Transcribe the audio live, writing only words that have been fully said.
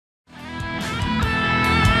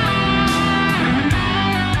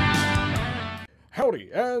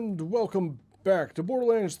And welcome back to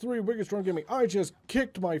Borderlands 3 Wickedstorm Gaming. I just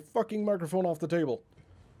kicked my fucking microphone off the table.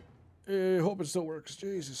 I hope it still works.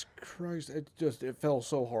 Jesus Christ, it fell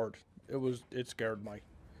so hard. It scared me.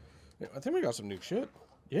 I think we got some new shit.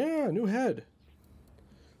 Yeah, new head.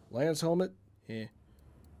 Lance helmet. Eh.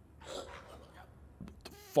 What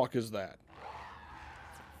the fuck is that?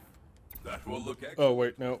 That will look excellent. Oh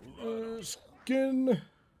wait, no. Skin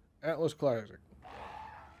Atlas Classic.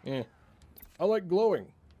 Yeah. I like glowing.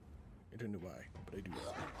 I don't know why, but I do.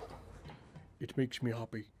 It makes me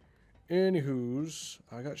happy. Anywho's,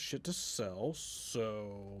 I got shit to sell,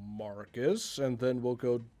 so Marcus, and then we'll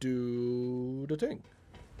go do the thing.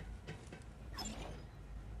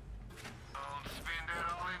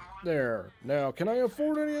 There. Now, can I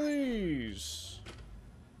afford any of these?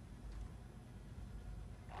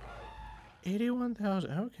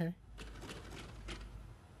 81,000. Okay.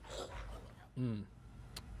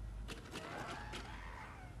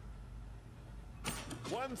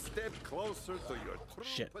 One step closer to your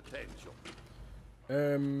true potential.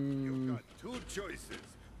 You've got two choices.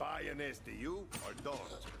 Buy an SDU or don't.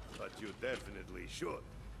 But you definitely should.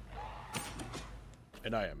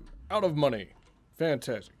 And I am out of money.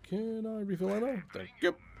 Fantastic. Can I refill ammo? Thank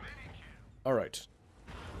you. Alright.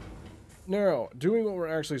 Now, doing what we're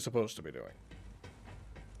actually supposed to be doing.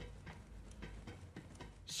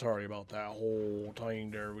 Sorry about that whole time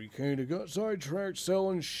there. We kind of got sidetracked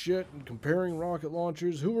selling shit and comparing rocket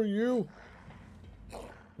launchers. Who are you?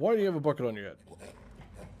 Why do you have a bucket on your head?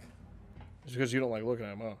 It's because you don't like looking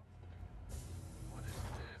at them, huh? What is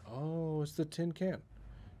that? Oh, it's the tin can.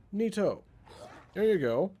 Neato. There you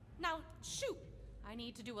go. Now, shoot! I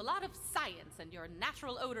need to do a lot of science, and your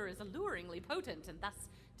natural odor is alluringly potent and thus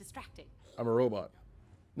distracting. I'm a robot.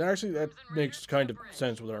 Now, actually, that makes kind of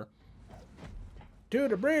sense with her. To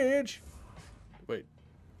the bridge! Wait.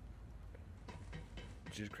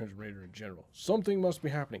 Just Crimson Raider in general. Something must be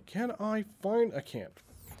happening. Can I find... I can't.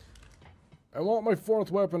 I want my fourth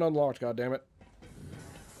weapon unlocked, goddammit.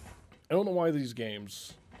 I don't know why these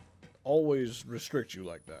games always restrict you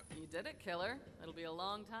like that. You did it, killer. It'll be a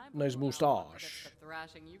long time. Nice moustache. The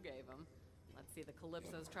thrashing you gave him. Let's see the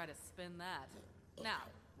Calypsos try to spin that. Now,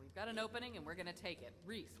 we've got an opening and we're gonna take it.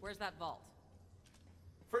 Reese, where's that vault?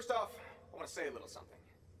 First off, I want to say a little something.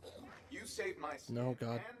 You saved my skin. No,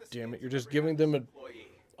 god damn it. You're just giving them an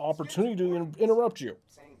opportunity to interrupt you.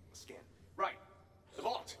 Saying skin. Right. The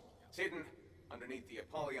vault. It's hidden underneath the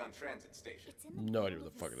Apollyon transit station. It's in the No idea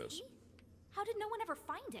what the fuck it is. How did no one ever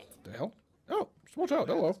find it? The hell? Oh, small child.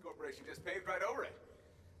 Hello. This corporation just paved right over it.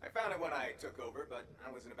 I found it when I took over, but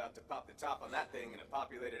I wasn't about to pop the top on that thing in a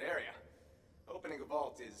populated area. Opening a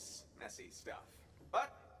vault is messy stuff.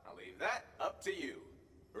 But I'll leave that up to you.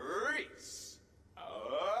 Reese.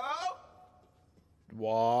 Oh.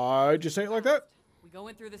 Why'd you say it like that? We go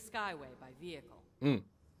in through the Skyway by vehicle.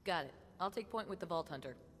 Got it. I'll take point with the Vault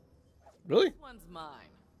Hunter. Really? This one's mine.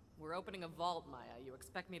 We're opening a vault, Maya. You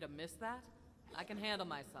expect me to miss that? I can handle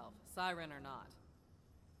myself, siren or not.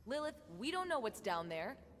 Lilith, we don't know what's down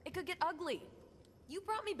there. It could get ugly. You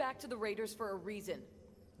brought me back to the Raiders for a reason.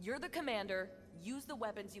 You're the commander. Use the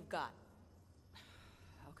weapons you've got.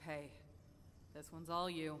 Okay. This one's all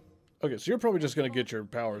you. Okay, so you're probably just gonna get your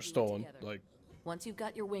powers stolen, like... Once you've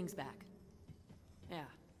got your wings back. Yeah.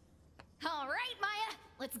 All right, Maya,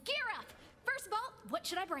 let's gear up. First of all, what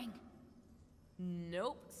should I bring?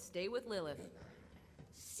 Nope, stay with Lilith.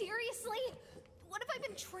 Seriously? What have I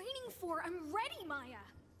been training for? I'm ready, Maya.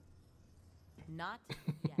 Not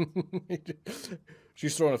yet.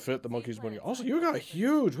 She's throwing a fit, the monkey's winning. Also, you got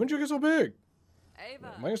huge. When did you get so big?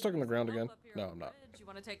 Ava. Am I stuck on the ground again? Up here No, on I'm the not. bridge. You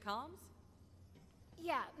want to take comms?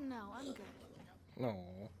 Yeah, no, I'm good. No.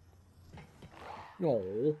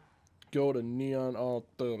 No. Go to Neon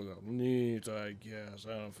Alto. Neat, I guess.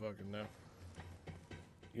 I don't fucking know.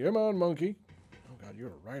 Come on, monkey. Oh, God,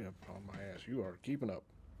 you're right up on my ass. You are keeping up.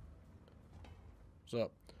 What's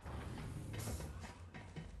up?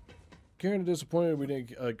 Kind of disappointed we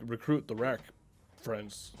didn't recruit the rack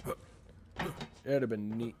friends. That'd have been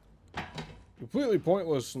neat. Completely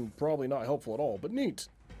pointless and probably not helpful at all, but neat.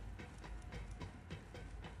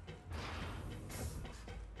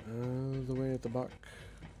 The way at the back.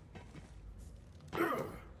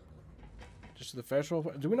 Just to the fast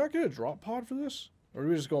travel. Do we not get a drop pod for this? Or are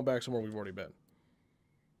we just going back somewhere we've already been?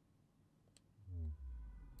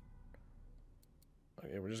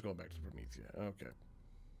 Okay, we're just going back to Promethea. Okay.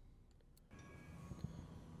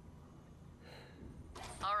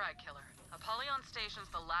 All right, killer. Apollyon Station's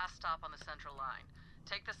the last stop on the Central Line.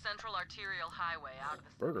 Take the Central Arterial Highway out of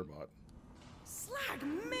the... Burger bot. Slag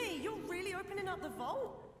me! You're really opening up the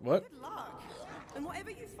vault? What? Good luck. And whatever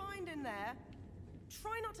you find in there,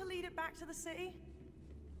 try not to lead it back to the city?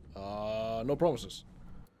 No promises.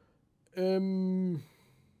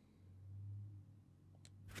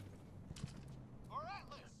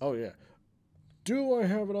 Oh yeah. Do I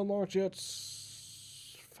have it unlocked yet?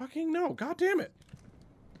 Fucking no. God damn it.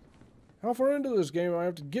 How far into this game do I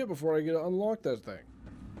have to get before I get to unlock that thing?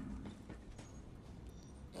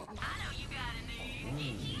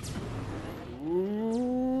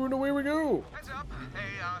 Ooh, and away we go. Heads up.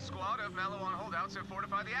 A squad of Maliwan holdouts have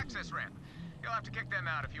fortified the access ramp. You'll have to kick them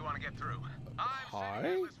out if you want to get through. I'm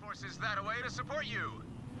sending Atlas forces that way to support you.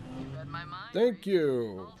 Read my mind. Thank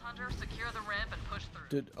you. Vault Hunter, secure the ramp and push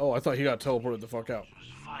through. Oh, I thought he got teleported the fuck out.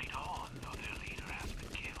 Fight on, though their leader has been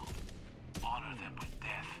killed. Honor them with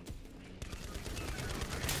death.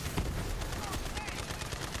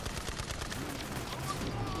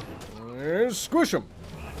 And squish him.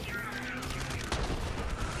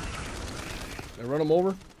 And run him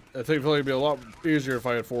over. I think it'd be a lot easier if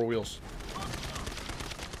I had 4 wheels.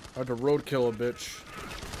 I had to roadkill a bitch.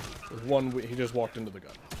 With one, he just walked into the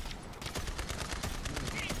gun.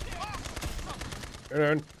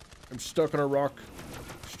 And I'm stuck on a rock.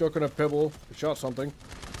 Stuck on a pebble. I shot something.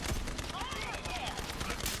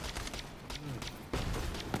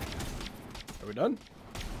 Are we done?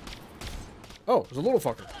 Oh, there's a little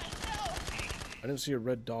fucker. I didn't see a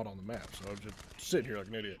red dot on the map, so I was just sitting here like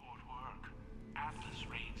an idiot. Atlas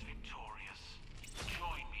reigns victorious.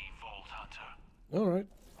 Join me, Vault Hunter. Alright.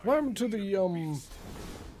 What happened to the,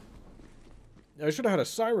 I should have had a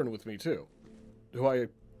siren with me, too. Who I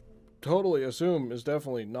totally assume is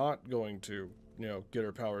definitely not going to, you know, get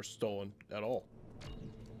her powers stolen at all.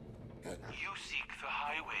 You seek the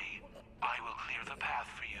highway. I will clear the path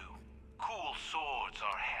for you. Cool swords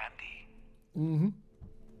are handy. Mm-hmm.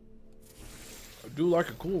 I do like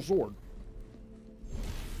a cool sword.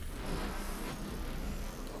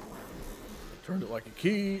 Turned it like a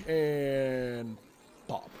key and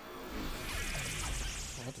pop.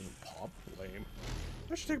 Oh, that didn't pop. Lame.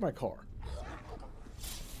 I should take my car.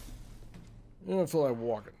 I don't feel like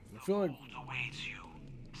walking. I feel like... awaits you.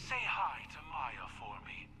 Say hi to Maya for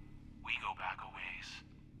me. We go back a ways.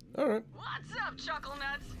 Alright. What's up, Chuckle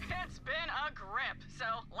Nuts? It's been a grip. So,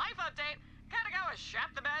 life update. Katagawa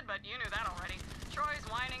shat the bed, but you knew that already. Troy's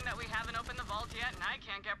whining that we haven't opened the vault yet, and I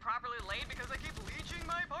can't get properly laid because I keep leeching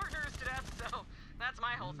my partners to death, so that's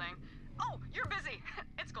my whole thing. Oh, you're busy.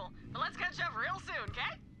 It's cool. But let's catch up real soon,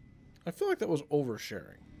 okay? I feel like that was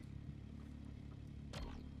oversharing.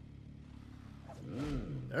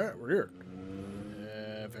 Alright, we're here.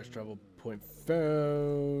 Fast travel point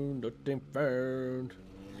found. Nothing found.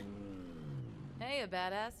 Hey, a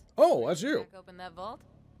badass. Oh, that's you. Crack open that vault.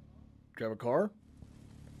 Grab a car.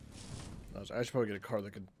 I should probably get a car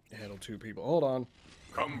that can handle 2 people. Hold on.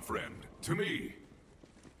 Come, friend, to me.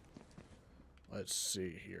 Let's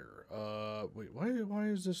see here. Wait, why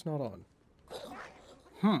is this not on?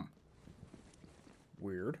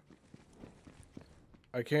 Weird.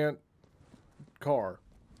 I can't... Car.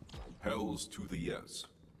 Hells to the yes.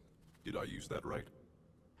 Did I use that right?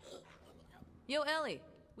 Yo, Ellie.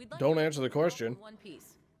 We'd like Don't to answer the question. One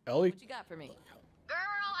piece. Ellie? What you got for me? Girl,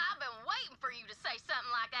 I've been waiting for you to say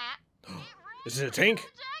something like that. Is it a tank?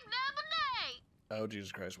 Jack Double Day. Oh,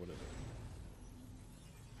 Jesus Christ, what is it?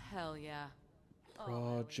 Hell yeah. Oh,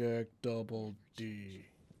 Project Double D.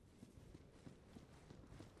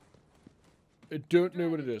 I don't know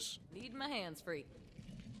what it is. need my hands free.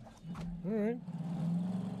 Alright.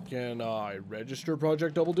 Can I register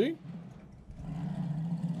Project Double D?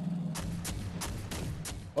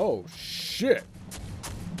 Oh, shit.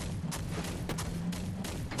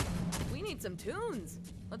 We need some tunes.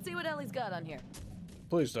 Let's see what Ellie's got on here.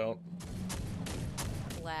 Please don't.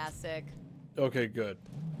 Classic. Okay, good.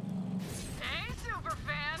 Hey,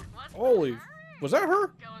 superfan. What's Holy... the hurry? Was that her?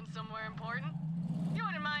 Going somewhere important? You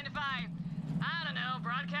wouldn't mind if I don't know,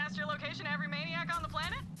 broadcast your location to every maniac on the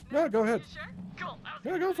planet? Yeah, go ahead. You sure? Cool.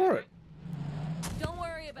 Yeah, go for it. Don't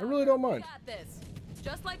worry about it. I really don't We mind. got this.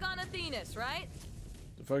 Just like on Athenas, right?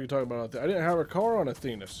 The fuck are you talking about? I didn't have a car on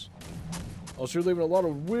Athenas. Also, you're leaving a lot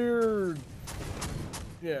of weird...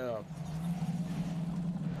 Yeah.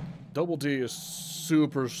 Double D is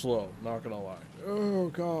super slow, not gonna lie. Oh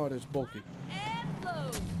god, it's bulky. And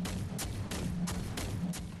load.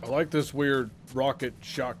 I like this weird rocket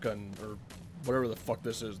shotgun, or whatever the fuck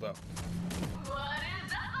this is, though. What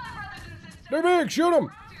is up, my brothers and sisters? They're big, shoot them!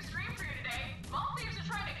 To stream for you today. Vault thieves are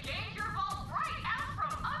trying to gank your vault right out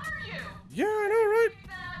from under you. Yeah, I know, right?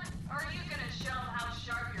 Or are you gonna show them how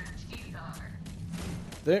sharp your teeth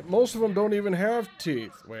are? Most of them don't even have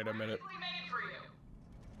teeth. Wait a minute. We made for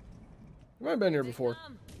you. I've been here before.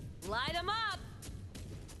 Light 'em up.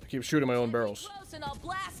 I keep shooting my own barrels. Close and I'll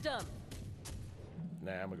blast 'em.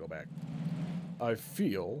 Nah, I'm gonna go back. I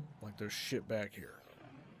feel like there's shit back here.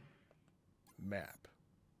 Map.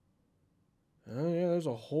 Oh yeah, there's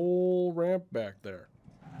a whole ramp back there.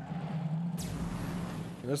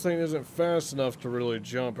 And this thing isn't fast enough to really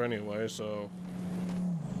jump anyway, so...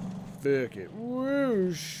 Vic it.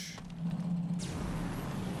 Whoosh!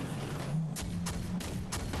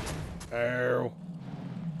 Ow.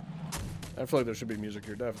 I feel like there should be music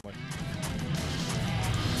here, definitely.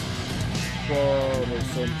 Probably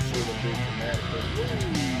some sort of big dramatic thing.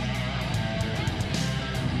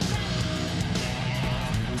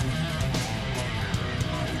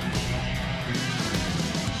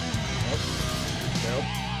 Nope.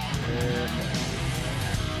 And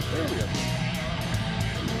there we go.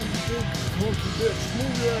 Big funky bitch,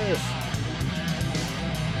 move your ass.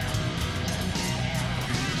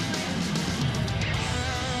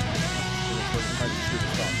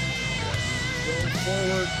 Going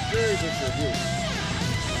forward, Jesus, you're huge.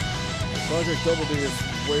 Project Double D is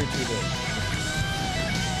way too big.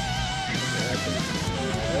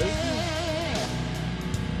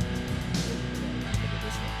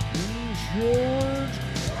 George!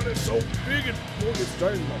 God, it's so big and boy, it's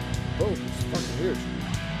driving my boat. It's fucking huge.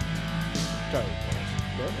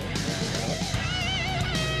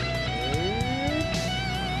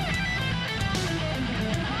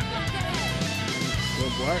 Go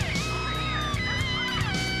black.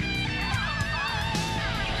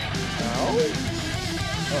 Ow.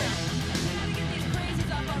 Oh.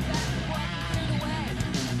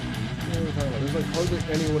 There's like hardly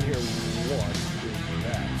anyone here wants to do that.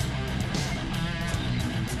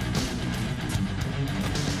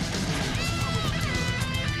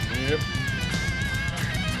 Yep.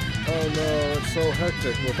 Oh no, it's so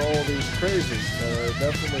hectic with all these crazies that are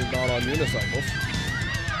definitely not on unicycles.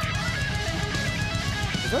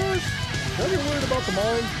 Are you worried about the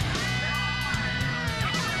mine?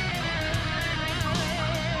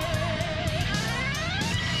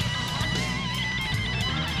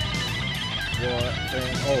 What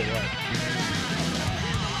thing? Oh, right.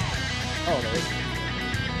 Oh, no.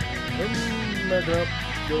 Back up.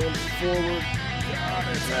 Going forward. God,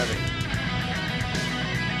 it's heavy.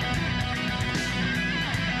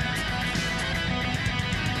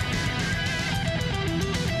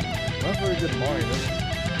 Not very good mine, is it?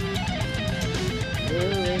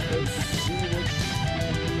 Let's see what's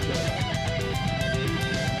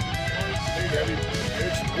Hey, heavy.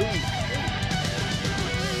 It's move.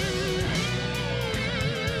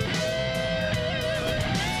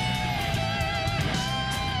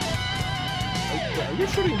 Are you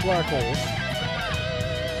shooting black holes?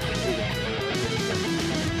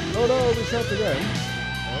 Oh no, we shot again.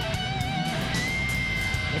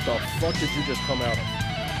 What the fuck did you just come out of?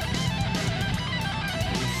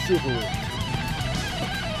 Super weird.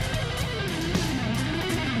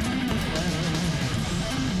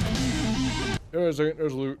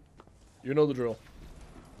 There's loot. You know the drill.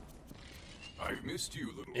 I missed you,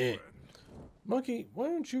 little friend. Monkey, why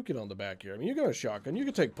don't you get on the back here? I mean, you got a shotgun. You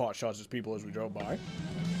can take pot shots at people as we drove by.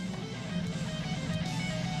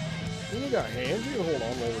 You got hands. You can hold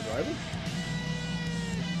on while we're driving.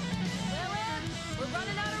 Lilith, we're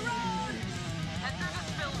running out of road. Head through the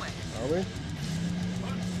spillway. Are we?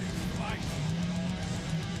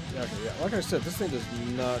 Yeah, okay, yeah. Like I said, this thing does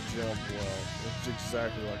not jump well. It's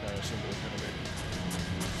exactly like I assumed it was going to be.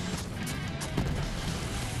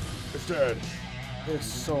 It's dead. It's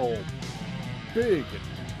so big and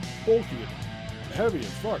bulky and heavy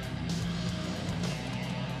as fuck.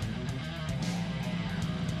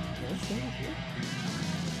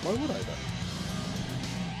 Why would I then?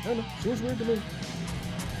 I don't know. Seems weird to me.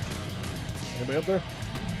 Anybody up there?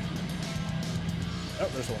 Oh,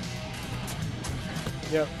 there's one.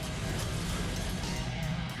 Yep.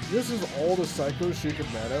 This is all the cycles she could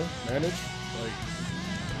manage. Like,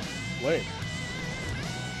 lame.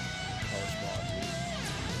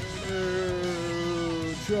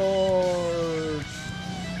 Charge!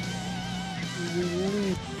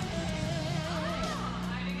 Leap!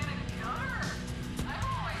 Hiding in a gutter. I've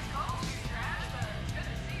always called you trash, but it's good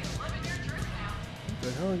to see you living your truth now. What the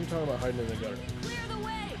hell are you talking about hiding in the gutter? Clear the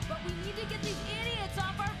way, but we need to get these idiots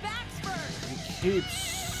off our backs first. You keep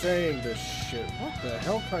saying this shit. What the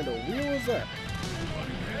hell kind of wheel is that?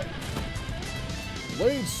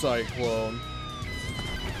 Blade Cyclone.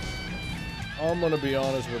 I'm gonna be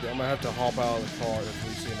honest with you. I'm gonna have to hop out of the car if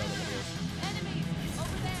we see another one of Enemies,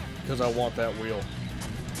 over there. those. Because I want that wheel.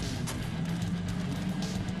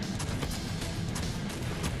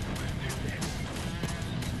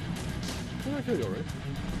 Did I kill you already?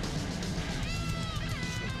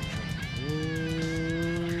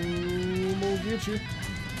 get you.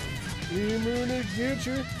 I'm gonna get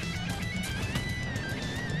you.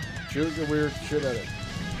 Shoot the weird shit at it.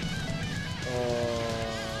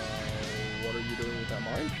 What are you doing with that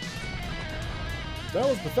mine? That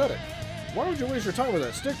was pathetic. Why would you waste your time with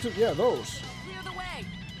that? Stick to, yeah, those. Clear the way.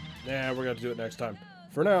 Nah, we're gonna do it next time.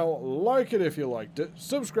 For now, like it if you liked it,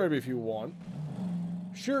 subscribe if you want,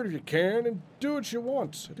 share it if you can, and do what you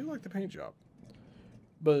want. I do like the paint job.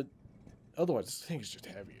 But otherwise, this thing is just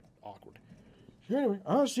heavy and awkward. Anyway,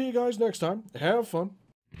 I'll see you guys next time. Have fun.